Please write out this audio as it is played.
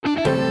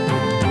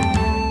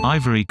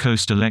Ivory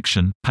Coast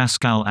election,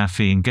 Pascal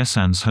Affi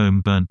N'Guessan's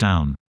home burnt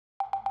down.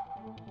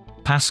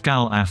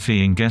 Pascal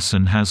Affi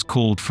N'Guessan has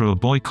called for a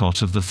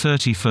boycott of the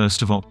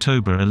 31st of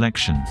October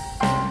election.